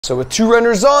So with 2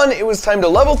 runners on, it was time to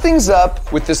level things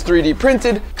up with this 3D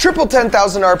printed, triple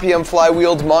 10,000 RPM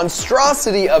flywheeled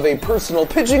monstrosity of a personal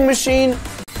pitching machine.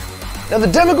 Now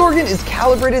the Demogorgon is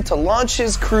calibrated to launch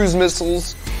his cruise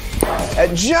missiles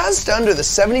at just under the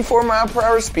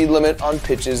 74-mile-per-hour speed limit on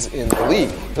pitches in the league.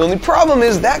 The only problem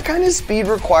is that kind of speed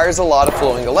requires a lot of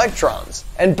flowing electrons,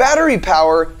 and battery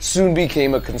power soon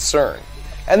became a concern.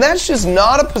 And that's just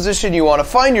not a position you want to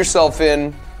find yourself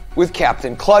in with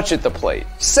Captain Clutch at the plate,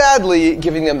 sadly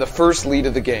giving them the first lead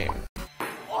of the game.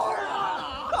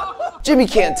 Jimmy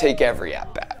can't take every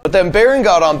at-bat, but then Barron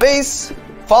got on base,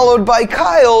 followed by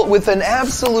Kyle with an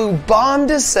absolute bomb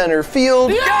to center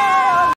field. Yeah!